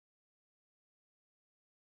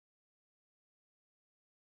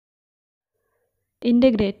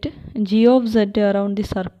integrate g of z around the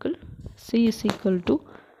circle c is equal to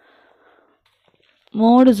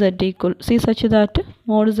mod z equal c such that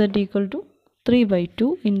mod z equal to 3 by 2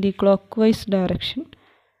 in the clockwise direction,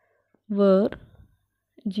 where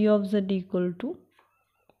g of z equal to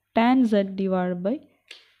tan z divided by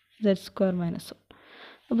z square minus 1.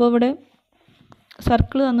 അപ്പോൾ ഇവിടെ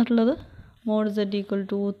circle തന്നിട്ടുള്ളത് mode z equal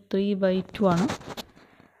to 3 by 2 ആണ്.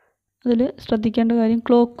 അതിൽ ശ്രദ്ധിക്കേണ്ട കാര്യം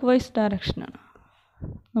clock vice ഡയറക്ഷനാണ്.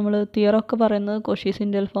 നമ്മൾ തിയറൊക്കെ പറയുന്നത് Cauchy's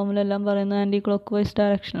integral ഫോമിലെല്ലാം പറയുന്നത് ആൻറ്റി ക്ലോക്ക് വൈസ്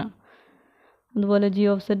ഡയറക്ഷനാണ്. അതുപോലെ ജി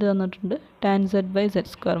ഓഫ് സെഡ് തന്നിട്ടുണ്ട് tan Z by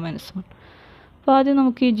Z square minus 1. അപ്പോൾ ആദ്യം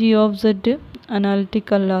നമുക്ക് ഈ ജി ഓഫ് സെഡ്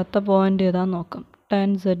അനാലിറ്റിക് അല്ലാത്ത പോയിൻ്റ് ഏതാണെന്ന് നോക്കാം. Tan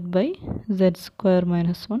Z by Z square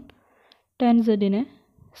minus 1. Tan സെഡിനെ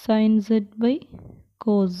sign Z by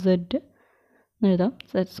cos Z എഴുതാം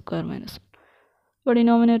സെഡ് സ്ക്വയർ മൈനസ് 1. അപ്പോൾ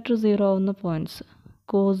ഡിനോമിനേറ്റർ 0 ആവുന്ന points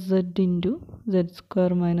cos Z into Z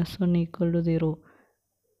square minus 1 equal to 0.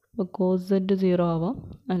 അപ്പോൾ കോസ് സെഡ് 0 ആവാം,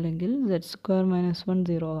 അല്ലെങ്കിൽ Z square minus 1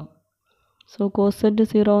 0 ആവാം. So cos Z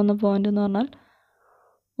 0 ആവുന്ന point എന്ന് പറഞ്ഞാൽ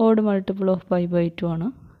odd multiple of pi by 2 ആണ്.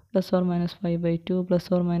 Plus or minus 5 by 2 plus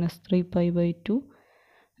or minus 3 pi by 2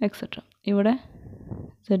 etcetera. ഇവിടെ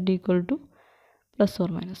Z equal two plus or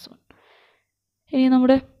minus 1. ഇനി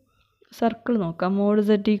നമ്മുടെ സർക്കിൾ നോക്കാം. Mode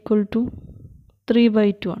Z equal to 3 by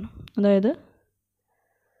 2 ആണ്. അതായത്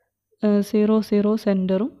 0 0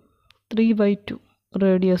 സെൻറ്ററും 3 by 2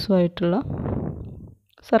 റേഡിയസും ആയിട്ടുള്ള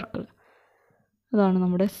സർക്കിൾ. അതാണ്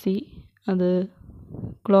നമ്മുടെ സി. അത്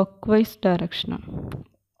clock vice ഡയറക്ഷനാണ്.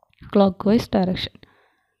 Clock vice direction.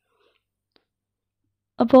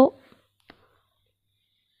 അപ്പോൾ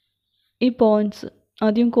ഈ പോയിൻറ്റ്സ്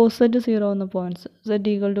ആദ്യം കോസ് സെഡ് 0 എന്ന points Z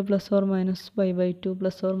equal two plus or minus 5 by 2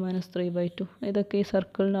 plus or minus 3 by 2 ഇതൊക്കെ ഈ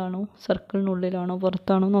സർക്കിളിലാണോ സർക്കിളിനുള്ളിലാണോ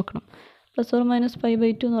പുറത്താണോ നോക്കണം. പ്ലസ് ഓർ മൈനസ് 5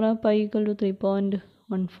 by 2 എന്ന് പറഞ്ഞാൽ പൈ ഈക്വൽ ടു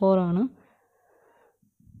 3.14 ആണ്.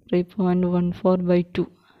 3.14 by 2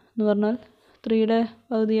 എന്ന് പറഞ്ഞാൽ 3യുടെ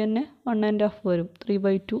പകുതി തന്നെ 1.5 വരും. 3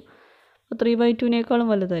 by 2. അപ്പോൾ 3 by 2-നേക്കാളും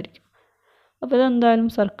വലുതായിരിക്കും. അപ്പോൾ ഇതെന്തായാലും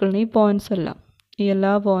സർക്കിളിന് ഈ പോയിൻറ്റ്സ് എല്ലാം ഈ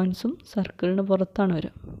എല്ലാ പോയിൻറ്റ്സും സർക്കിളിന് പുറത്താണ്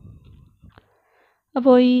വരിക.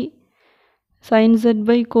 അപ്പോൾ ഈ സൈൻ സെഡ്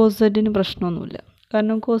ബൈ കോസ് സെഡിന് പ്രശ്നമൊന്നുമില്ല.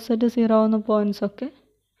 കാരണം കോസ് സെഡ് 0 ആവുന്ന പോയിൻറ്റ്സൊക്കെ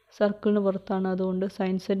സർക്കിളിന് പുറത്താണ്. അതുകൊണ്ട്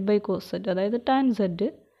sign Z by cos Z, അതായത് ടാൻ സെഡ്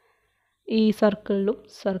ഈ സർക്കിളിലും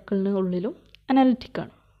സർക്കിളിന് ഉള്ളിലും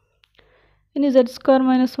അനാലിറ്റിക്കാണ്. ഇനി സെഡ് സ്ക്വയർ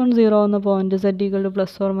മൈനസ് 1 0 ആവുന്ന point Z equal two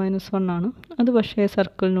plus or minus 1 ആണ്. അത് പക്ഷേ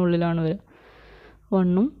സർക്കിളിനുള്ളിലാണ് വരിക.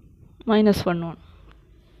 1ഉം മൈനസ് 1ഉം ആണ്.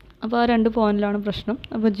 അപ്പോൾ ആ രണ്ട് പോയിൻറ്റിലാണ് പ്രശ്നം.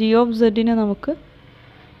 അപ്പോൾ ജി ഓഫ് സെഡിനെ നമുക്ക്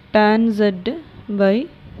tan Z by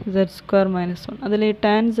Z square minus 1. അതിൽ ഈ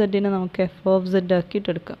ടാൻ സെഡിനെ നമുക്ക് എഫ് ഓഫ് സെഡ് ആക്കിയിട്ട്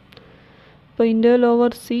എടുക്കാം. അപ്പോൾ integral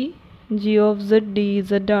over C G of Z D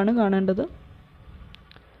Z ആണ് കാണേണ്ടത്.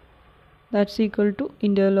 That's equal to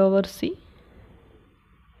integral over C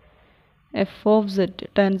F of Z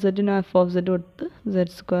tan സെഡിന് F of Z കൊടുത്ത്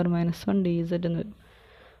Z square minus 1 D Z എന്ന് വരും.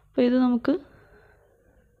 അപ്പോൾ ഇത് നമുക്ക്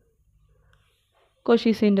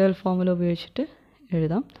കോഷീസ് ഇൻ്റഗ്രൽ ഫോമുല ഉപയോഗിച്ചിട്ട്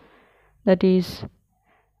എഴുതാം. That is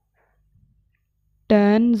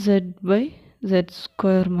tan z by z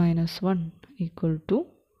square minus 1 equal to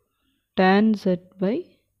tan z by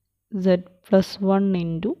z plus 1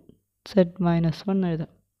 into z minus 1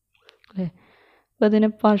 എഴുതാം അല്ലേ. അപ്പോൾ അതിനെ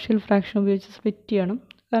പാർഷ്യൽ ഫ്രാക്ഷൻ ഉപയോഗിച്ച് സ്പ്ലിറ്റ് ചെയ്യണം.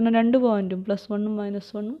 കാരണം രണ്ട് പോയിൻറ്റും പ്ലസ് 1ഉം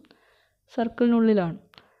മൈനസ് 1ഉം സർക്കിളിനുള്ളിലാണ്.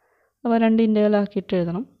 അപ്പോൾ രണ്ട് ഇൻ്റഗ്രൽ ആക്കിയിട്ട്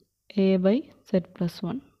എഴുതണം. A by Z plus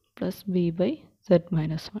 1 plus B by Z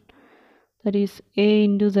minus 1. That is A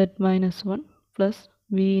into Z minus 1 plus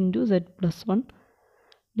B into Z plus 1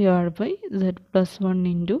 divided by z plus 1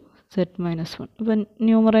 into z minus 1. അപ്പം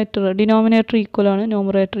numerator denominator equal ആണ്.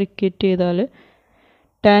 Numerator equate ചെയ്താൽ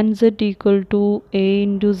tan Z equal to A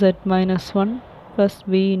into Z minus 1 plus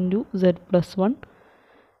B into Z plus 1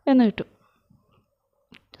 എന്ന് കിട്ടും.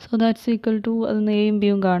 So that's equal to അതിന് എയും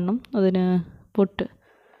ബിയും കാണണം. അതിന് പുട്ട്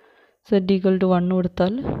സെഡ് ഈക്വൽ ടു 1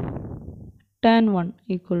 കൊടുത്താൽ ടാൻ 1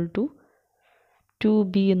 ഈക്വൽ ടു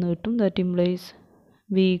 2b എന്ന് കിട്ടും. That implies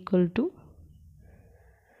B equal to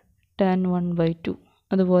tan 1 by 2.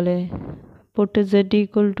 അതുപോലെ puttu z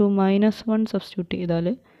equal to minus 1 substitute ചെയ്താൽ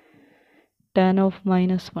tan of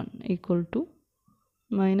minus 1 equal to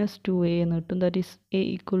minus 2a എന്ന് കിട്ടും. That is a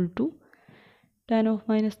equal to tan of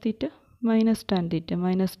minus theta minus tan theta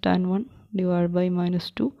minus tan 1 divide by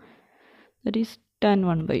minus 2 that is tan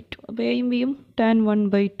 1 by 2. അപ്പോൾ എയും ബിയും tan 1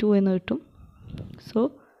 by 2 എന്ന് കിട്ടും. So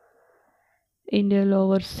integral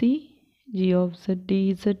over C G of Z D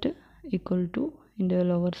Z equal to integral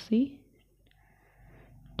over c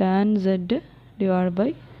tan z divided by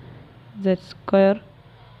z square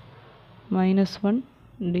minus 1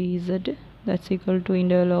 dz, that's equal to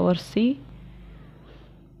integral over c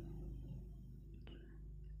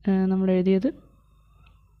നമ്മൾ എഴുതിയത്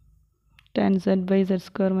tan z by z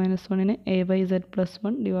square minus 1 a by z plus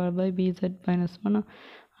 1 divided by bz minus 1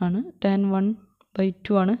 ആണ്. tan 1 by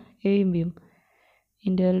 2 ആണ് എയും ബിയും.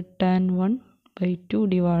 Integral tan 1 by 2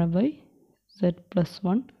 divided by z plus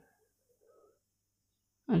 1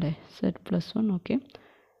 അല്ലേ, z plus 1 okay,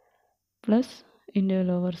 plus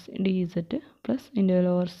integral over C dz plus integral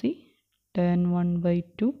over C tan 1 by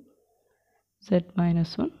 2 z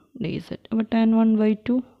minus 1 dz. അപ്പോൾ tan 1 by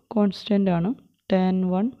 2 constant ആണ്. tan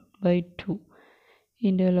 1 by 2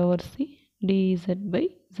 integral over C dz by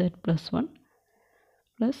z plus 1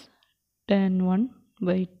 plus tan 1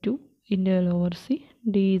 by 2 integral over C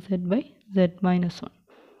dz by z minus 1.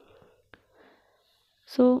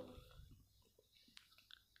 So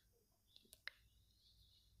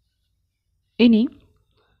ഇനി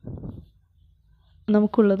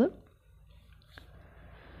നമുക്കുള്ളത്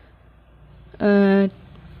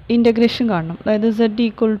integration കാണണം. അതായത് z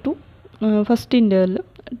equal to first integral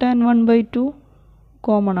tan 1 by 2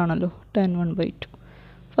 common ആണല്ലോ, tan 1 by 2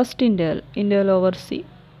 first integral over C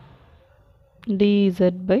dz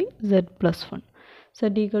by z plus 1. z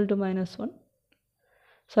equal to -1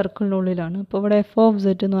 സർക്കിളിനുള്ളിലാണ്. അപ്പോൾ ഇവിടെ F of z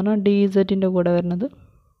എന്ന് പറഞ്ഞാൽ dz കൂടെ വരുന്നത്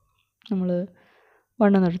നമ്മൾ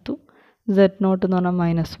 1 എടുത്തു, z നോട്ട് എന്ന് പറഞ്ഞാൽ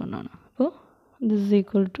 -1 ആണ്. അപ്പോൾ this is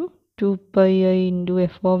equal to 2πi into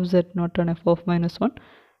F of z നോട്ടാണ് F of -1.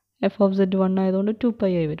 F of z 1 ആയതുകൊണ്ട്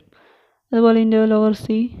 2πi വരും. അതുപോലെ integral over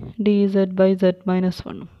C dz by z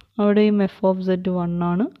 -1, അവിടെയും എഫ് ഓഫ് z 1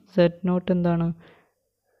 ആണ്, z നോട്ട് എന്താണ്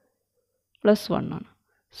 +1 ആണ്.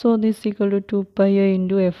 So this equal to 2πi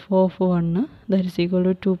into F of 1, that is equal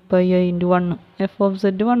to 2πi into 1. F of z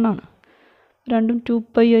 1 ആണ്, രണ്ടും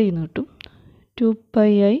 2πi എന്ന് കിട്ടും.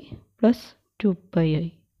 2πi പ്ലസ് 2πi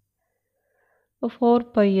അപ്പോൾ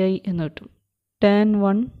 4πi എന്ന് കിട്ടും. tan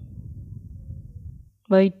 1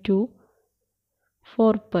 by 2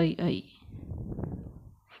 4πi,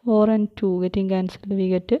 4 and 2 getting cancelled, we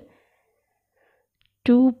get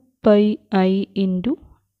 2πi into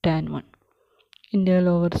tan 1 integral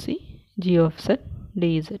over C G of z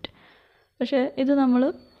dz. പക്ഷേ ഇത് നമ്മൾ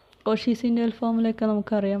കോഷീസ് ഇൻ്റഗ്രൽ ഫോമിലൊക്കെ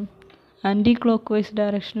നമുക്കറിയാം ആൻറ്റി ക്ലോക്ക് വൈസ്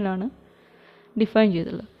ഡയറക്ഷനിലാണ് ഡിഫൈൻ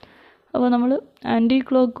ചെയ്തിട്ടുള്ളത്. അപ്പോൾ നമ്മൾ ആൻറ്റി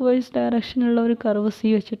ക്ലോക്ക് വൈസ് ഡയറക്ഷനുള്ള ഒരു കർവ് സി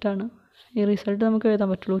വെച്ചിട്ടാണ് ഈ റിസൾട്ട് നമുക്ക് എഴുതാൻ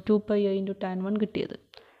പറ്റുള്ളൂ, 2πi ഇൻറ്റു tan 1 കിട്ടിയത്.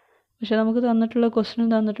 പക്ഷേ നമുക്ക് തന്നിട്ടുള്ള ക്വസ്റ്റ്യൻ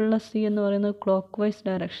തന്നിട്ടുള്ള സി എന്ന് പറയുന്നത് ക്ലോക്ക് വൈസ്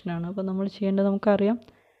ഡയറക്ഷനാണ്. അപ്പോൾ നമ്മൾ ചെയ്യേണ്ടത് നമുക്കറിയാം,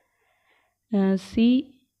 സി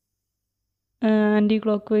ആൻറ്റി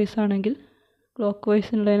ക്ലോക്ക് വൈസ് ആണെങ്കിൽ ക്ലോക്ക്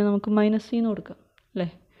വൈസ് ഉള്ളതിന് നമുക്ക് -c എന്ന് കൊടുക്കാം അല്ലേ.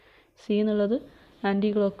 സി എന്നുള്ളത് ആൻറ്റി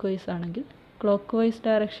ക്ലോക്ക് വൈസ് ആണെങ്കിൽ ക്ലോക്ക് വൈസ്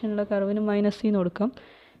ഡയറക്ഷനുള്ള കർവിന് -c എന്ന് കൊടുക്കാം.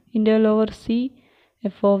 Integral over C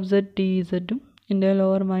F of z dz integral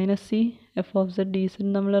over -c F of z dz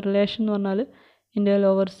നമ്മൾ റിലേഷൻ എന്ന് പറഞ്ഞാൽ integral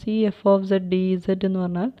over C F of z dz എന്ന്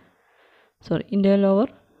പറഞ്ഞാൽ integral over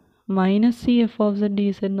 -c F of z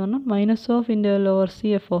dz എന്ന് പറഞ്ഞാൽ minus of integral over C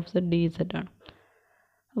F of z dz ആണ്.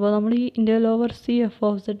 അപ്പോൾ നമ്മൾ ഈ integral over C F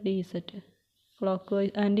of z dz clock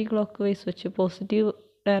vice anti clock vice വെച്ച് positive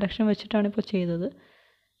direction വെച്ചിട്ടാണ് ഇപ്പോൾ ചെയ്തത്.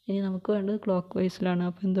 ഇനി നമുക്ക് വേണ്ടത് ക്ലോക്ക് വൈസിലാണ്.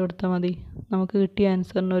 അപ്പോൾ എന്ത് കൊടുത്താൽ മതി, നമുക്ക് കിട്ടിയ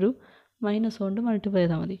ആൻസറിനൊരു മൈനസ് കൊണ്ട് മൾട്ടിപ്ലൈ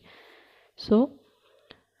ചെയ്താൽ മതി. So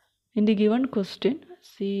in the given question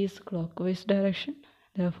C is clock vice direction,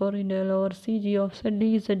 therefore integral over c g of z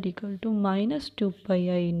dz equal to -2πi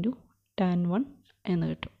into tan 1 എന്ന്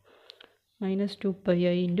കിട്ടും. -2πi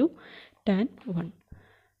into tan 1.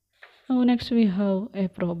 Now next we have a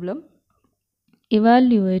problem.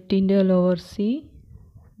 Evaluate integral over c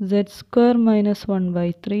z square minus 1 by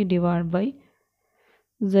 3 divided by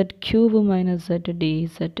z cube minus z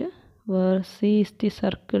dz, where c is the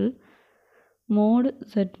circle mod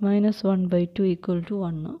z minus 1 by 2 equal to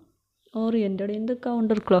 1, oriented in the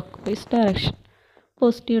counter clockwise direction.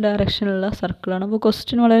 Positive ഡയറക്ഷനുള്ള സർക്കിളാണ്. അപ്പോൾ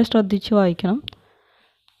question വളരെ ശ്രദ്ധിച്ച് വായിക്കണം.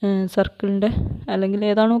 സർക്കിളിൻ്റെ അല്ലെങ്കിൽ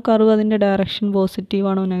ഏതാണോ curve അതിൻ്റെ direction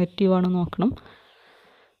പോസിറ്റീവാണോ നെഗറ്റീവാണോ നോക്കണം.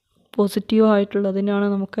 Positive ആയിട്ടുള്ളതിനാണ്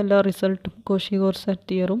നമുക്കെല്ലാ റിസൾട്ടും കോഷി കോർസാറ്റ്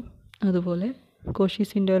തിയറും അതുപോലെ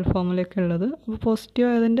കോഷീസ് ഇൻ്റഗ്രൽ ഫോമിലൊക്കെ ഉള്ളത്. അപ്പോൾ പോസിറ്റീവ്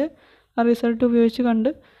ആയതിൻ്റെ ആ റിസൾട്ട് ഉപയോഗിച്ച് കണ്ട്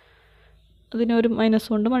അതിനെ ഒരു മൈനസ്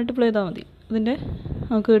കൊണ്ട് മൾട്ടിപ്ലൈ ചെയ്താൽ മതി. അതിൻ്റെ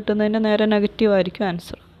നമുക്ക് കിട്ടുന്നതിൻ്റെ നേരെ നെഗറ്റീവ് ആയിരിക്കും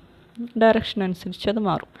ആൻസർ, ഡയറക്ഷൻ അനുസരിച്ച് അത്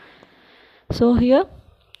മാറും. സോ ഹിയർ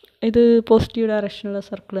ഇത് പോസിറ്റീവ് ഡയറക്ഷനുള്ള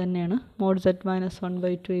സർക്കിൾ തന്നെയാണ്. Mode z minus 1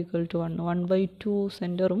 by 2 equal to 1, 1 by 2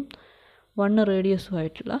 സെൻറ്ററും 1 റേഡിയസും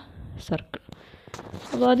ആയിട്ടുള്ള സർക്കിൾ.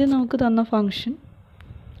 അപ്പോൾ ആദ്യം നമുക്ക് തന്ന function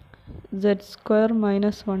z square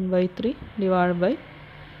minus 1 by 3 divide by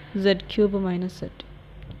z cube minus z.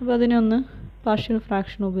 അപ്പോൾ അതിനെ ഒന്ന് പാർഷ്യൽ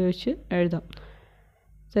ഫ്രാക്ഷൻ ഉപയോഗിച്ച് എഴുതാം.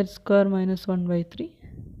 z square minus 1 by 3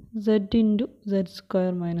 z into z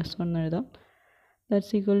square minus 1 എഴുതാം.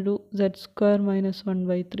 that's equal to z square minus 1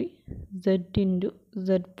 by 3 z into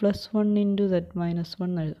z plus 1 into z minus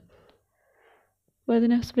 1 എഴുതാം. അപ്പോൾ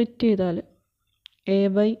ഇതിനെ split ചെയ്താൽ a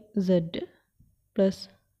by z plus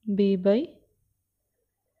b by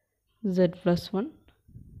z plus 1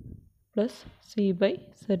 plus c by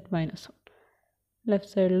z minus 1.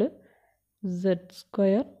 Left സൈഡിൽ z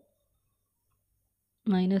square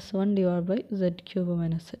minus 1 divided by z cube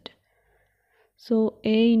minus z. So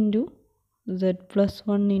a into z plus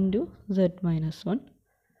 1 into z minus 1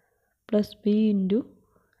 plus b into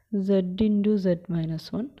z minus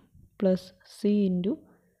 1 plus c into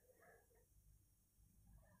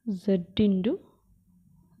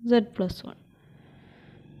z plus 1.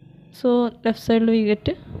 So left side we get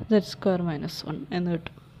z square minus 1 എന്ന്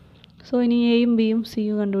കിട്ടും. So ഇനി എയും ബിയും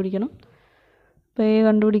സിയും കണ്ടുപിടിക്കണം. അപ്പോൾ A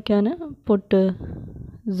കണ്ടുപിടിക്കാൻ puttu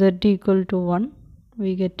z equal to 1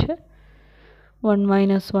 we get 1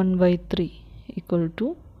 minus 1 by 3 equal to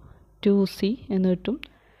 2c എന്ന് കിട്ടും.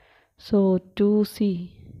 So 2c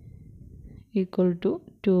equal to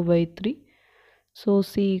 2 by 3. So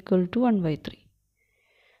c equal to 1 by 3.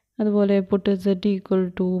 അതുപോലെ puttu z equal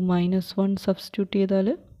to minus 1 substitute ചെയ്താൽ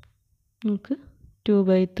നമുക്ക് 2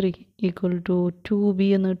 by 3 equal to 2b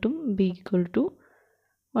എന്ന് കിട്ടും. b equal to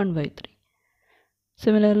 1 by 3.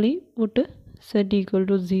 Similarly puttu z equal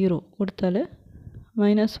to 0 കൊടുത്താൽ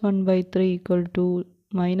minus 1 by 3 equal to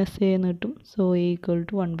minus a എന്ന് കിട്ടും. So a equal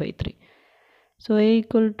to 1 by 3. So a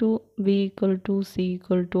equal to b equal to c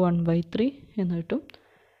equal to 1 by 3 എന്ന് കിട്ടും.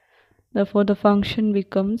 Therefore the function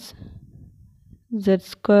becomes z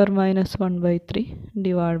square minus 1 by 3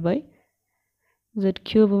 divided by z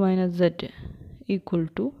cube minus z equal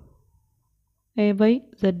to a by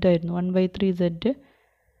z ആയിരുന്നു 1 by 3 z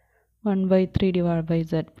 1 by 3 divided by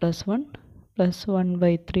z plus 1 plus 1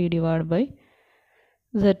 by 3 divided by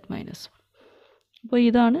z minus 1. അപ്പോൾ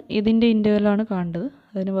ഇതാണ് ഇതിൻ്റെ ഇൻ്റഗ്രലാണ് കാണേണ്ടത്.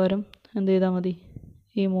 അതിന് പകരം എന്ത് ചെയ്താൽ മതി,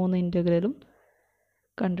 ഈ 3 ഇൻ്റഗ്രലും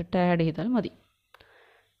കണ്ടിട്ട് ആഡ് ചെയ്താൽ മതി.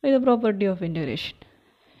 ഇത് പ്രോപ്പർട്ടി ഓഫ് ഇൻ്റഗ്രേഷൻ.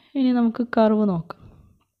 ഇനി നമുക്ക് കർവ് നോക്കാം.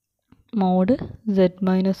 Mode z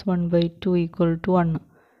minus 1 by 2 equal to 1,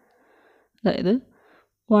 അതായത്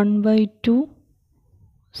 1 by 2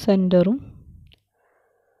 സെൻറ്ററും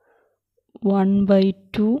 1 by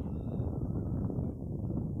 2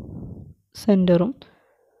 സെൻറ്ററും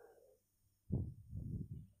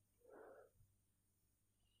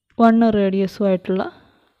 1 റേഡിയസുമായിട്ടുള്ള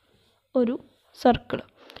ഒരു സർക്കിൾ.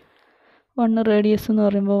 1 റേഡിയസ് എന്ന്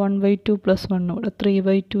പറയുമ്പോൾ 1 by 2 പ്ലസ് 1 ഇവിടെ 3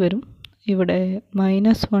 by 2 വരും, ഇവിടെ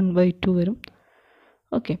മൈനസ് 1 by 2 വരും.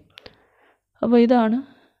 ഓക്കെ, അപ്പോൾ ഇതാണ്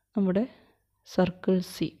നമ്മുടെ circle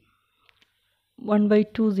C. 1 by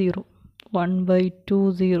 2 0, 1 by 2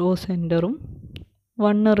 0 സെൻറ്ററും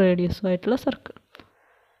 1 റേഡിയസുമായിട്ടുള്ള circle.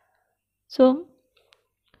 So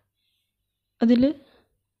അതിൽ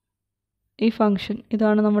ഈ ഫങ്ഷൻ,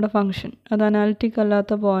 ഇതാണ് നമ്മുടെ ഫങ്ഷൻ. അത് അനാലിറ്റിക്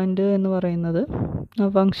അല്ലാത്ത പോയിൻ്റ് എന്ന് പറയുന്നത് ആ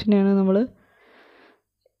ഫങ്ഷനെയാണ് നമ്മൾ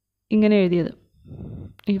ഇങ്ങനെ എഴുതിയത്.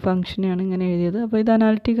 ഈ ഫങ്ഷനെയാണ് ഇങ്ങനെ എഴുതിയത്. അപ്പോൾ ഇത്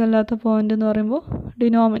അനാലിറ്റിക് അല്ലാത്ത പോയിൻ്റ് എന്ന് പറയുമ്പോൾ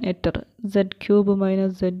denominator z cube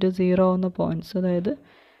minus z 0 ആവുന്ന പോയിൻറ്റ്സ്, അതായത്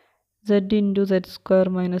z into z square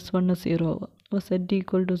minus 1 0 ആവുക. അപ്പോൾ z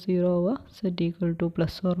ഈക്വൽ ടു 0 ആവുക, z equal two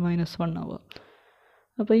plus or minus 1 ആവുക.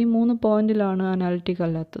 അപ്പോൾ ഈ 3 പോയിൻറ്റിലാണ് അനാലിറ്റിക്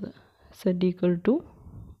അല്ലാത്തത്. z equal to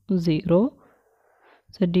 0,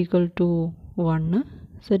 z equal to 1,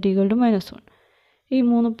 z equal to minus 1. ഈ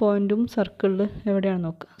 3 പോയിൻറ്റും സർക്കിളിൽ എവിടെയാണ്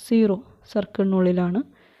നോക്കുക, 0 സർക്കിളിനുള്ളിലാണ്.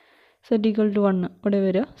 z ഈക്വൽ ടു 1 ഇവിടെ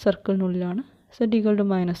വരിക, സർക്കിളിനുള്ളിലാണ്. z ഈക്വൽ ടു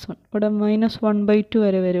മൈനസ് 1 ഇവിടെ മൈനസ് 1 by 2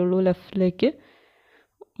 വരെ വരുള്ളൂ, ലെഫ്റ്റിലേക്ക്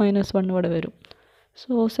മൈനസ് 1 ഇവിടെ വരും.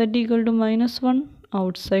 So z equal to minus 1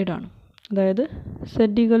 ഔട്ട്സൈഡാണ്, അതായത് z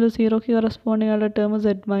ഈക്വൽ ടു 0ക്ക് കറസ്പോണ്ടിങ് ആയുള്ള ടേം z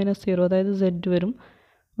മൈനസ് 0, അതായത് z വരും.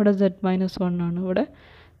 ഇവിടെ z മൈനസ് 1 ആണ്, ഇവിടെ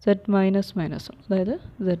z മൈനസ് മൈനസ് 1, അതായത്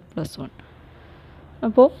z പ്ലസ് 1.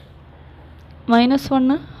 അപ്പോൾ മൈനസ്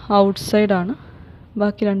 1 ഔട്ട്സൈഡാണ്,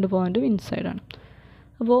 ബാക്കി 2 പോയിൻറ്റും ഇൻസൈഡാണ്.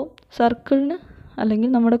 അപ്പോൾ സർക്കിളിന് അല്ലെങ്കിൽ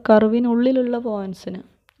നമ്മുടെ കർവിനുള്ളിലുള്ള പോയിൻറ്റ്സിന്,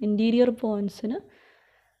 ഇൻറ്റീരിയർ പോയിൻറ്റ്സിന്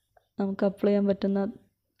നമുക്ക് അപ്ലൈ ചെയ്യാൻ പറ്റുന്ന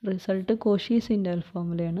റിസൾട്ട് കോഷീസ് ഇൻ്റഗ്രൽ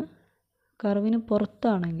ഫോർമുലയാണ്. കർവിന്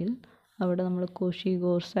പുറത്താണെങ്കിൽ അവിടെ നമ്മൾ കോഷി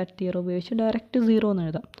ഗോർസാറ്റ് തിയറം ഉപയോഗിച്ച് ഡയറക്റ്റ് 0 എന്ന്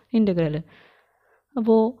എഴുതാം ഇൻ്റഗ്രൽ.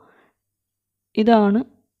 അപ്പോൾ ഇതാണ്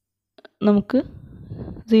നമുക്ക്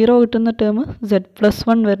 0 കിട്ടുന്ന ടേം z പ്ലസ്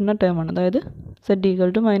 1 വരുന്ന ടേമാണ്, അതായത് z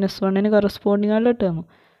equal to minus 1ന് corresponding ആയുള്ള ടേം.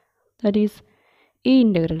 ദാറ്റ് ഈസ് ഈ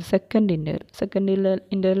ഇൻ്റഗ്രൽ, സെക്കൻഡ്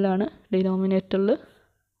ഇൻ്റഗ്രലാണ് ഡിനോമിനേറ്റർ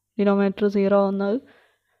 0 ആവുന്നത്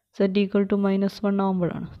z ഈക്വൽ ടു മൈനസ് 1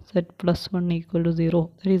 ആകുമ്പോഴാണ്. z plus 1 equal to 0,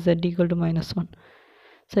 that is z equal to minus 1.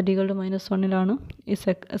 z equal to minus 1ലാണ് ഈ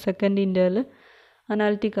second integral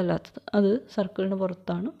analytic അല്ലാത്തത്, അത് സർക്കിളിന്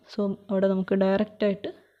പുറത്താണ്. So അവിടെ നമുക്ക് ഡയറക്റ്റായിട്ട്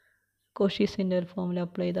കോഷീസ് ഇൻ്റഗ്രൽ ഫോമിൽ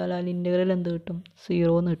അപ്ലൈ ചെയ്താൽ അതിൽ ഇൻ്റഗ്രൽ എന്ത് കിട്ടും?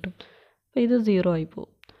 0 എന്ന് കിട്ടും. അപ്പോൾ ഇത് 0 ആയി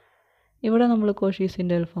പോകും. ഇവിടെ നമ്മൾ കോഷീസ്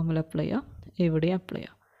ഇൻ്റഗ്രൽ ഫോമിൽ അപ്ലൈ ചെയ്യാം, ഇവിടെയും അപ്ലൈ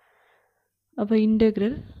ചെയ്യാം. അപ്പോൾ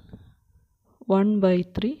ഇൻ്റഗ്രൽ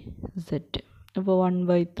 1/3z. അപ്പോൾ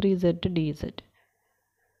 1/3z dz.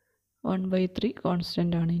 1/3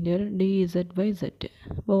 കോൺസ്റ്റൻ്റ് ആണ് ഇൻ്റഗ്രൽ dz/z.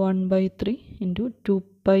 അപ്പോൾ 1/3 into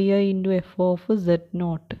 2πi into f of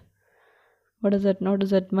z0. ഇവിടെ z0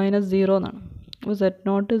 z മൈനസ് 0 എന്നാണ്. അപ്പോൾ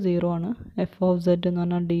z0 0 ആണ്. f ഓഫ് z എന്ന്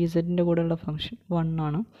പറഞ്ഞാൽ dz-ൻ്റെ കൂടെയുള്ള ഫംഗ്ഷൻ 1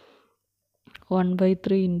 ആണ്.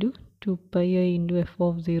 1/3 into 2πi into f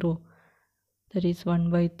of 0, that is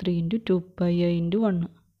 1/3 into 2πi into 1,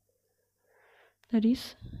 that is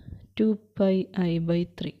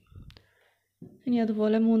 2πi/3. ഇനി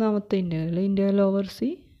അതുപോലെ മൂന്നാമത്തെ integral over c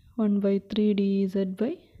 1/3 dz/z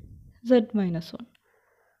minus 1.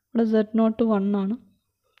 ഇവിടെ z0 1 ആണ്.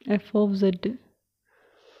 f of z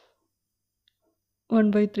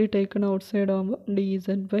 1/3 taken out side ആകുമ്പോൾ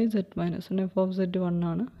dz/z minus 1. f of z 1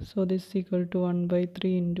 ആണ്. So this is equal to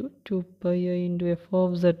 1/3 into 2πi into f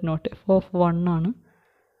of z0. f of 1 ആണ്.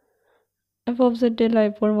 f of z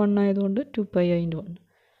എല്ലായ്പ്പോഴും 1 ആയതുകൊണ്ട് 2πi into 1.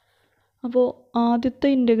 അപ്പോൾ ആദ്യത്തെ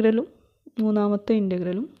ഇൻ്റഗ്രലും മൂന്നാമത്തെ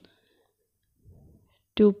ഇൻ്റഗ്രലും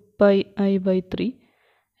 2πi/3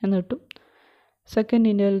 എന്ന് കിട്ടും. സെക്കൻഡ്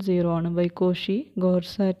ഇൻ്റഗ്രൽ 0 ആണ് by Cauchy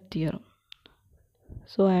ഗോർസാറ്റ് theorem.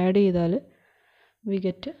 So add ചെയ്താൽ we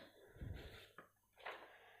get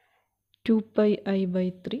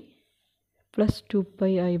 2πi/3 plus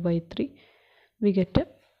 2πi/3. We get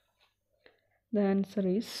the answer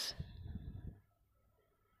is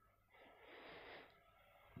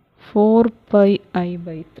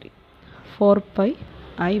 4πi/3.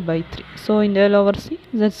 4πi/3. So integral over c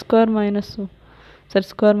z square minus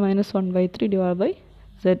 1/3 divided by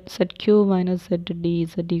z cube minus z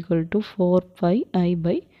dz equal to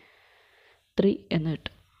 4πi/3 എന്ന്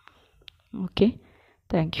കിട്ടും. Okay,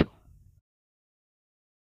 thank you.